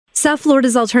South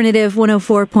Florida's Alternative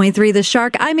 104.3 The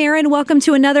Shark. I'm Erin. Welcome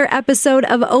to another episode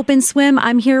of Open Swim.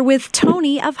 I'm here with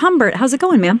Tony of Humbert. How's it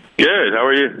going, ma'am? Good. How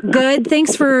are you? Good.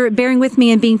 Thanks for bearing with me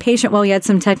and being patient while you had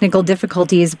some technical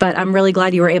difficulties, but I'm really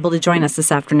glad you were able to join us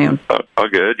this afternoon. Oh,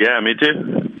 good. Yeah, me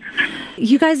too.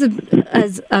 You guys,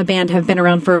 as a band, have been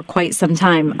around for quite some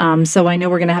time, so I know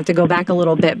we're going to have to go back a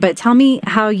little bit, but tell me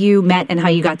how you met and how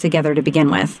you got together to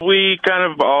begin with. We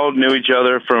kind of all knew each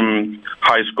other from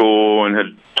high school and had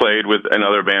played in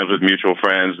other bands with mutual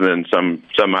friends, and then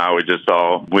somehow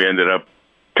we ended up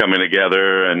coming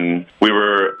together, and we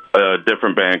were a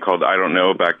different band called I Don't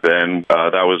Know back then.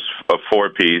 That was a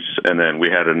four-piece, and then we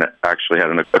actually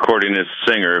had an accordionist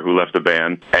singer who left the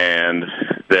band, and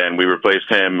then we replaced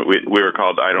him. We were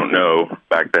called I Don't Know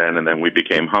back then, and then we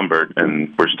became Humbert,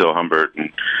 and we're still Humbert.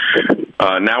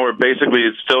 And now we're basically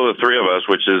still the three of us,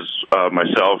 which is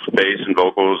myself, bass and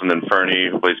vocals, and then Fernie,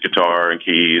 who plays guitar and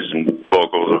keys and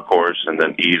vocals, of course, and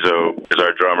then Izo is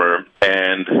our drummer.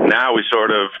 And now we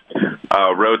sort of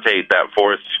rotate that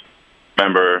fourth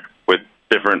member with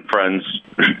different friends,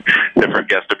 different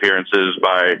guest appearances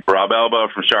by Rob Elba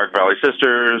from Shark Valley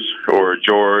Sisters, or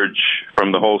George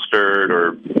from The Holstered,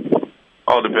 or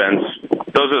all depends.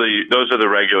 Those are the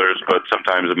regulars, but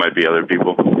sometimes it might be other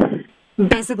people.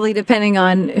 Basically, depending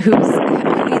on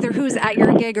who's at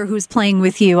your gig or who's playing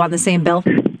with you on the same bill.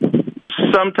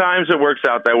 Sometimes it works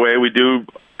out that way. We do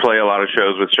play a lot of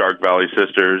shows with Shark Valley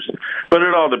Sisters, but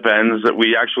it all depends.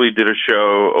 We actually did a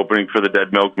show opening for the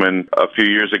Dead Milkmen a few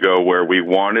years ago where we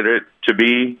wanted it to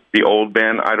be the old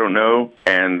band I Don't Know,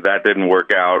 and that didn't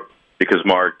work out because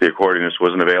Mark, the accordionist,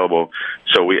 wasn't available.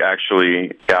 So we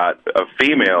actually got a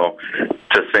female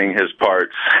to sing his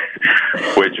parts,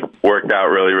 which worked out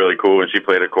really, really cool, and she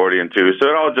played accordion too. So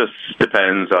it all just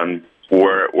depends on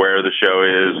where the show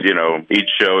is. You know, each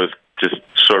show is just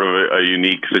sort of a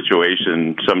unique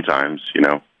situation sometimes, you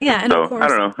know. Yeah, and so, of course, I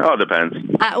don't know. It all depends.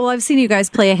 Well, I've seen you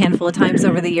guys play a handful of times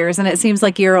over the years, and it seems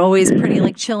like you're always pretty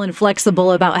chill and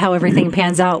flexible about how everything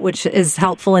pans out, which is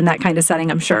helpful in that kind of setting,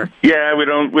 I'm sure. Yeah, we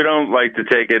don't like to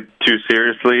take it too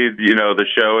seriously. You know, the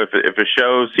show, if a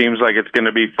show seems like it's going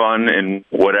to be fun in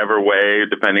whatever way,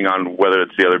 depending on whether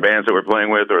it's the other bands that we're playing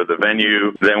with or the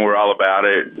venue, then we're all about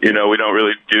it. You know, we don't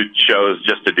really do shows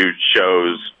just to do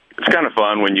shows. It's kind of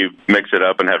fun when you mix it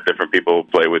up and have different people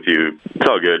play with you. It's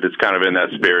all good. It's kind of in that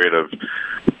spirit of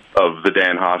the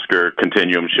Dan Hosker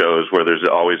Continuum shows where there's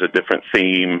always a different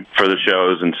theme for the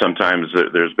shows, and sometimes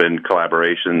there's been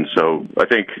collaborations. So I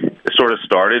think it sort of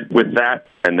started with that,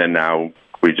 and then now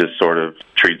we just sort of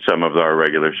treat some of our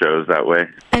regular shows that way.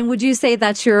 And would you say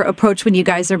that's your approach when you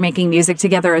guys are making music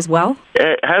together as well?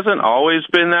 It hasn't always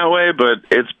been that way, but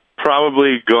it's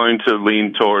probably going to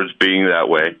lean towards being that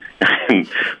way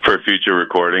for future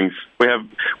recordings.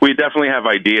 We definitely have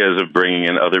ideas of bringing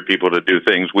in other people to do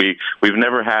things. We've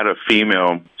never had a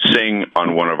female sing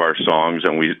on one of our songs,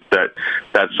 and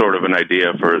that's sort of an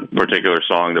idea for a particular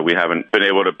song that we haven't been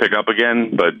able to pick up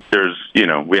again. But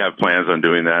we have plans on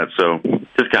doing that. So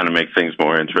just kind of make things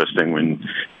more interesting when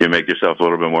you make yourself a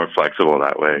little bit more flexible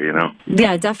that way, you know?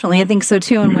 Yeah, definitely. I think so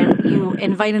too. And when you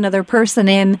invite another person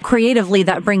in creatively,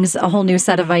 that brings a whole new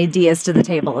set of ideas to the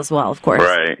table as well, of course.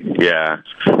 Right. Yeah.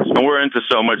 And we're into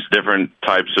so much different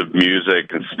types of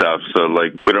music and stuff. So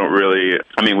we don't really,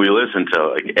 we listen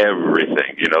to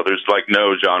everything, you know, there's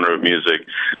no genre of music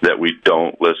that we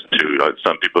don't listen to.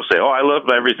 Some people say, oh, I love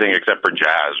everything except for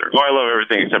jazz, or oh, I love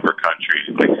everything except for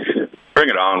country. Bring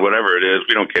it on, whatever it is.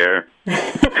 We don't care.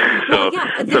 Well,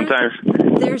 sometimes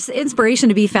there's inspiration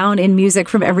to be found in music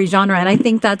from every genre. And I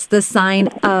think that's the sign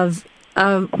of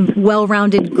a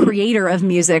well-rounded creator of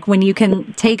music, when you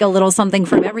can take a little something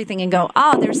from everything and go,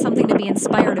 there's something to be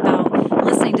inspired about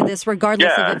listening to this,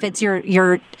 regardless of if it's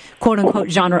your quote-unquote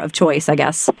genre of choice, I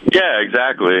guess. Yeah,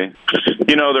 exactly.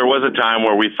 You know, there was a time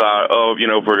where we thought,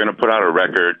 if we're going to put out a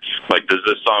record, does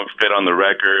this song fit on the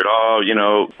record?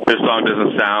 This song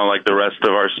doesn't sound like the rest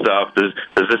of our stuff. Does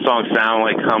this song sound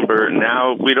like Humbert?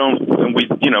 Now we don't.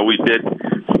 We did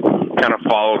kind of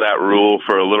follow that rule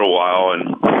for a little while,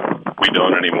 and we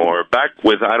don't anymore. Back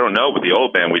with I Don't Know, with the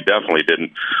old band, we definitely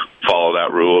didn't follow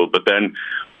that rule. But then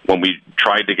when we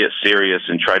tried to get serious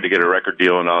and tried to get a record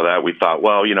deal and all that, we thought,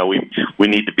 we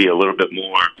need to be a little bit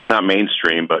more, not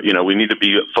mainstream, but, we need to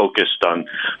be focused on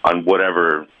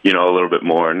whatever, a little bit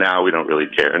more. Now we don't really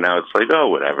care. Now it's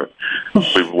whatever.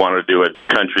 If we want to do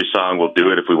a country song, we'll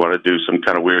do it. If we want to do some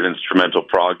kind of weird instrumental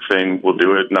prog thing, we'll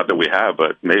do it. Not that we have,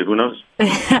 but maybe, who knows?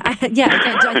 Yeah,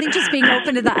 I think just being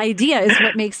open to the idea is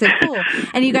what makes it cool.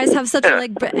 And you guys have such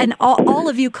and all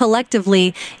of you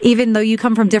collectively, even though you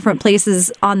come from different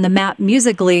places on the map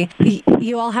musically,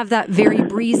 you all have that very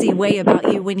breezy way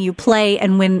about you when you play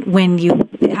and when you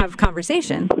have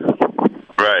conversation.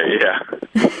 Right, yeah.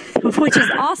 Which is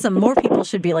awesome. More people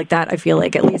should be like that, I feel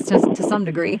like, at least to some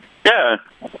degree. Yeah.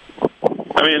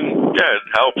 I mean, yeah, it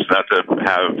helps not to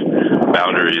have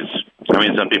boundaries. I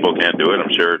mean, some people can't do it.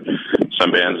 I'm sure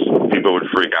some bands, people would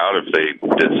freak out if they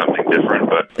did something different.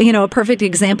 But you know, a perfect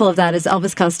example of that is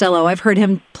Elvis Costello. I've heard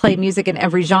him play music in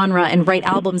every genre and write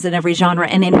albums in every genre,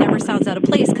 and it never sounds out of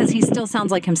place because he still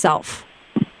sounds like himself.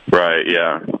 Right,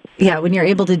 yeah. Yeah, when you're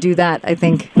able to do that, I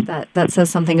think that says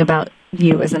something about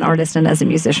you as an artist and as a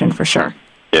musician, for sure.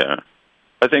 Yeah.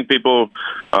 I think people...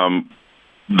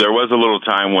 there was a little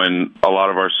time when a lot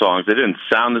of our songs, they didn't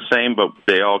sound the same, but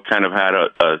they all kind of had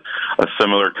a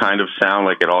similar kind of sound,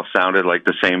 like it all sounded like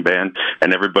the same band,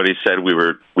 and everybody said we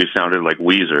sounded like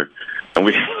Weezer. And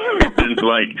we didn't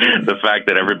like the fact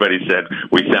that everybody said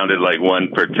we sounded like one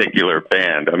particular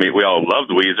band. I mean, we all loved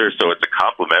Weezer, so it's a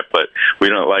compliment, but we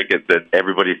don't like it that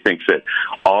everybody thinks that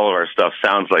all of our stuff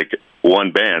sounds like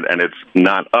one band, and it's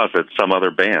not us, it's some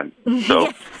other band.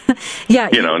 So, yeah,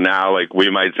 you know, now, like, we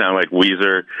might sound like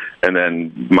Weezer, and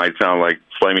then might sound like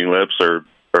Flaming Lips or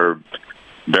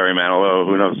Barry Manilow,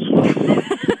 who knows?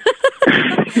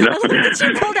 You know? I love that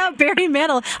you pulled out Barry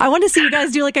Manilow. I want to see you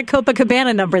guys do like a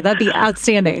Copacabana number. That'd be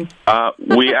outstanding.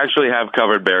 We actually have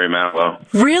covered Barry Manilow.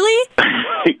 Really?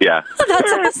 Yeah.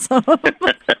 That's awesome.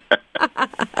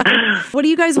 What are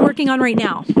you guys working on right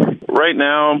now? Right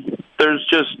now, there's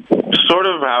just sort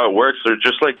of how it works. They're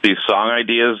just like these song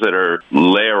ideas that are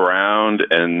lay around,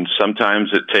 and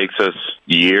sometimes it takes us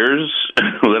years,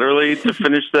 literally, to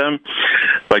finish them.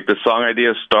 Like the song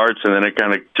idea starts, and then it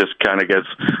kind of gets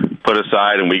put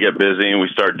aside, and we get busy, and we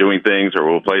start doing things, or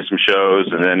we'll play some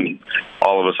shows, and then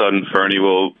all of a sudden, Fernie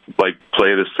will like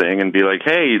play this thing and be like,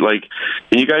 "Hey, like,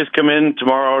 can you guys come in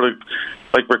tomorrow to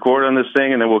like record on this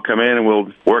thing?" And then we'll come in and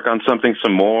we'll work on something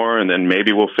some more, and then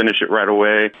maybe we'll finish it right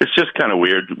away. It's just kind of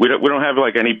weird. We don't have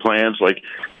like any plans like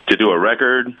to do a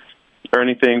record or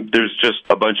anything. There's just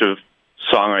a bunch of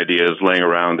song ideas laying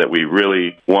around that we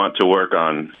really want to work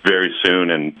on very soon,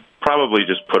 and probably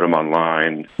just put them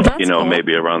online. That's cool.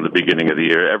 Maybe around the beginning of the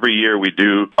year. Every year we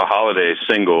do a holiday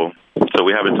single, so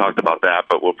we haven't talked about that,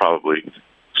 but we'll probably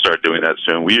start doing that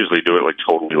soon. We usually do it like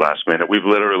totally last minute. We've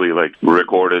literally like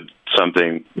recorded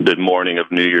something the morning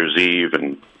of New Year's Eve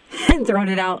and thrown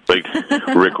it out. Like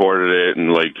recorded it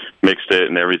and like mixed it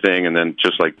and everything, and then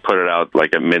just like put it out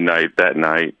like at midnight that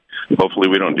night. Hopefully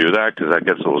we don't do that because that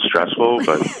gets a little stressful.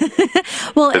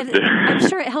 But well, I'm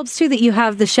sure it helps too that you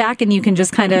have the shack and you can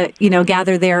just kind of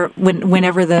gather there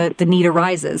whenever the need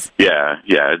arises. Yeah,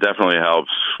 it definitely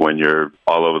helps when you're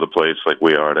all over the place like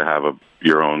we are to have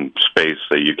your own space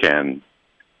that you can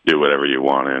do whatever you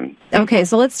want in. Okay,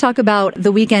 so let's talk about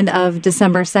the weekend of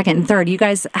December 2nd and 3rd. You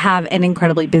guys have an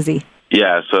incredibly busy.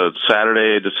 Yeah, so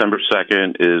Saturday, December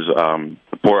 2nd is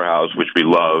the Poorhouse, which we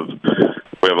love.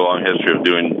 We have a long history of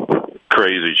doing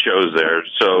crazy shows there.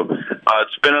 So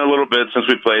it's been a little bit since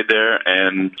we played there,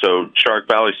 and so Shark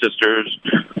Valley Sisters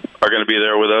are going to be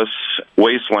there with us.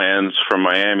 Wastelands from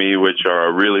Miami, which are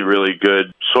a really, really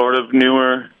good, sort of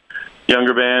newer,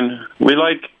 younger band. We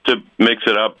like to mix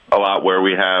it up a lot where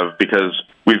we have, because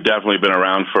we've definitely been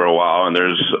around for a while, and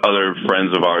there's other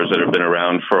friends of ours that have been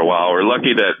around for a while. We're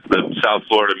lucky that the South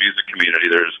Florida music community,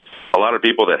 there's a lot of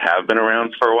people that have been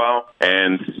around for a while,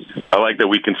 and I like that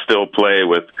we can still play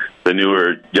with the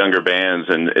newer, younger bands,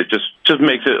 and it just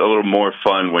makes it a little more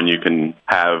fun when you can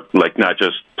have, like, not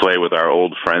just play with our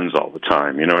old friends all the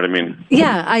time, you know what I mean?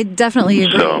 Yeah, I definitely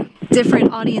agree. So,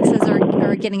 different audiences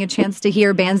are getting a chance to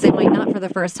hear bands they might not for the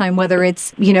first time, whether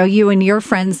it's, you and your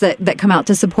friends that come out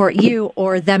to support you,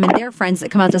 or them and their friends that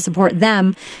come out to support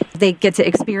them. They get to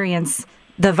experience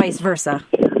the vice versa.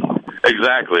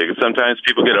 Exactly. Sometimes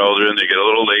people get older and they get a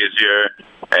little lazier,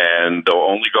 and they'll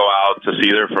only go out to see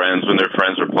their friends when their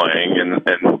friends are playing, and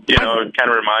kind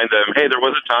of remind them, hey, there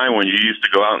was a time when you used to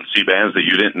go out and see bands that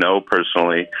you didn't know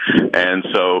personally, and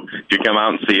so if you come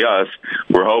out and see us,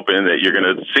 we're hoping that you're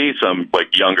going to see some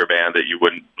like younger band that you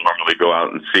wouldn't normally go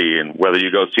out and see, and whether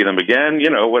you go see them again,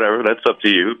 whatever, that's up to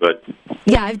you. But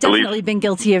yeah, I've definitely been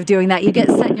guilty of doing that. You get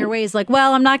set in your ways, like,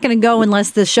 well, I'm not going to go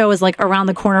unless the show is like around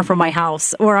the corner from my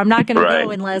house, or I'm not going to go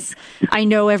unless I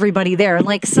know everybody there. And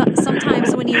like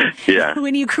sometimes when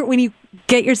you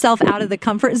get yourself out of the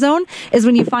comfort zone is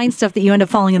when you find stuff that you end up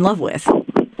falling in love with.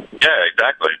 Yeah,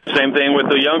 exactly. Same thing with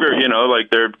the younger, like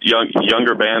their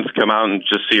younger bands come out and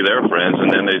just see their friends,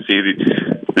 and then they see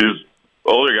these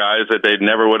older guys guys that they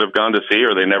never would have gone to see,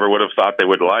 or they never would have thought they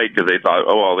would like, because they thought,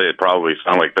 oh, well, they'd probably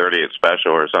sound like 38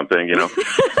 Special or something,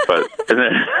 But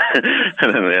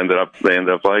and then they ended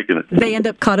up liking it. They end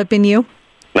up caught up in you.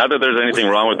 Not that there's anything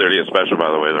wrong with 38 Special,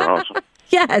 by the way. They're awesome.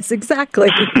 Yes, exactly.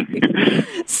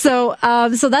 So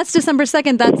that's December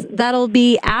 2nd. That'll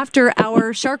be after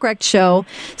our Shark Wrecked show.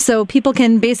 So people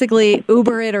can basically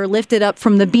Uber it or lift it up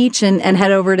from the beach and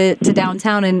head over to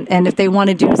downtown. And if they want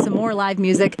to do some more live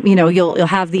music, you'll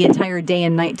have the entire day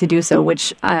and night to do so,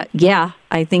 which,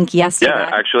 I think yes to that.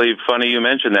 Yeah, actually, funny you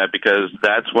mentioned that, because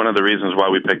that's one of the reasons why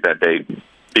we picked that date.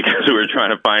 Because we were trying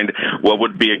to find what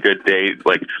would be a good date.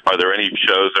 Like, are there any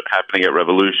shows happening at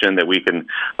Revolution that we can,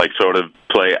 sort of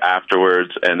play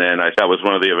afterwards? And then that was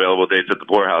one of the available dates at the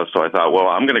Poorhouse. So I thought, well,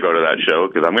 I'm going to go to that show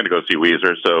because I'm going to go see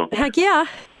Weezer. So, heck yeah.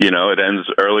 It ends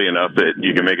early enough that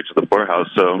you can make it to the Poorhouse.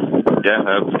 So, yeah,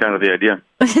 that's kind of the idea.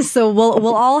 So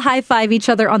we'll all high five each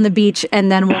other on the beach,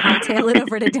 and then we'll hightail it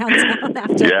over to downtown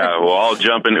after. Yeah, we'll all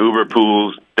jump in Uber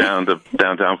pools down to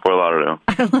downtown Fort Lauderdale.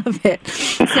 I love it.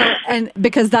 So, and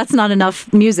because that's not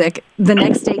enough music, the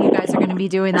next day you guys are going to be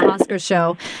doing the Oscar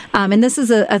show, and this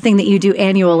is a thing that you do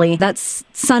annually. That's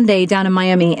Sunday down in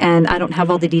Miami, and I don't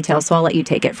have all the details, so I'll let you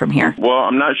take it from here. Well,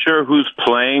 I'm not sure who's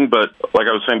playing, but like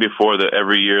I was saying before, that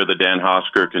every year the Dan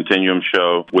Hosker Continuum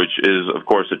Show, which is, of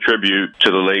course, a tribute to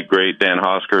the late, great Dan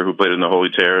Hosker, who played in the Holy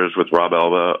Terrors with Rob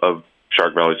Elba of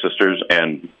Shark Valley Sisters,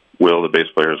 and Will, the bass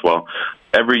player, as well.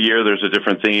 Every year there's a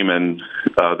different theme, and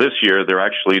this year they're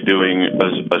actually doing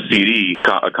a CD,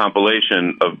 a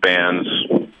compilation of bands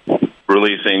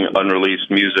releasing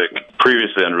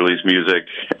previously unreleased music,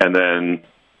 and then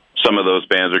some of those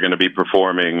bands are going to be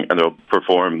performing, and they'll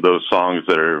perform those songs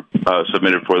that are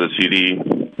submitted for the CD,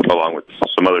 along with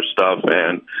some other stuff.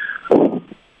 And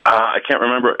I can't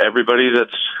remember everybody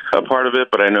that's a part of it,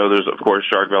 but I know there's, of course,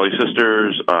 Shark Valley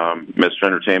Sisters, Mr.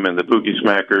 Entertainment, the Pookie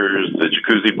Smackers, the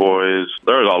Jacuzzi Boys.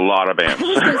 There's a lot of bands.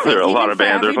 There are a lot of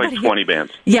bands. There's like 20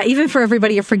 bands. Yeah, even for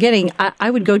everybody you're forgetting, I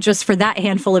would go just for that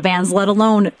handful of bands, let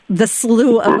alone the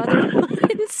slew of other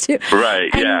ones too. Right,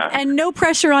 yeah. And no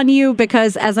pressure on you,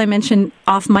 because as I mentioned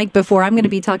off mic before, I'm going to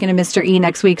be talking to Mr. E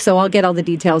next week, so I'll get all the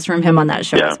details from him on that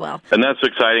show as well. And that's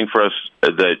exciting for us,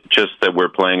 that we're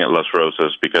playing at Las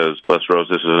Rosas, because Las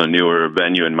Rosas is a newer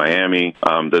venue in Miami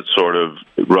that's sort of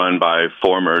run by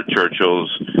former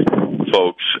Churchill's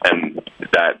folks, and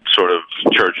that sort of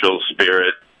Churchill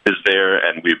spirit is there,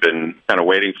 and we've been kind of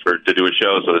waiting to do a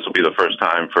show, so this will be the first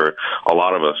time for a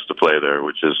lot of us to play there,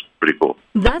 which is pretty cool.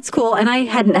 That's cool, and I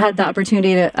hadn't had the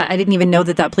opportunity I didn't even know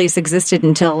that place existed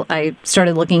until I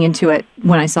started looking into it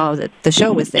when I saw that the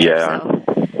show was there. Yeah. So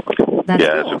that's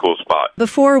cool. It's a cool spot.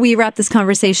 Before we wrap this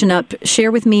conversation up,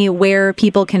 share with me where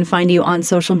people can find you on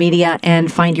social media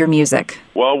and find your music.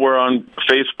 Well, we're on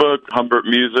Facebook, Humbert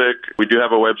Music. We do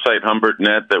have a website,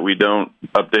 HumbertNet, that we don't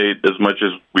update as much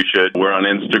as we should. We're on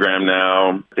Instagram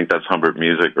now. I think that's Humbert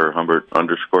Music or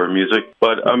Humbert_music.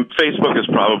 But Facebook is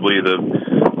probably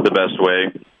the best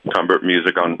way. Humbert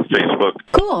Music on Facebook.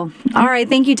 Cool. All right.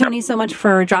 Thank you, Tony, so much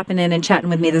for dropping in and chatting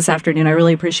with me this afternoon. I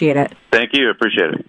really appreciate it. Thank you. Appreciate it.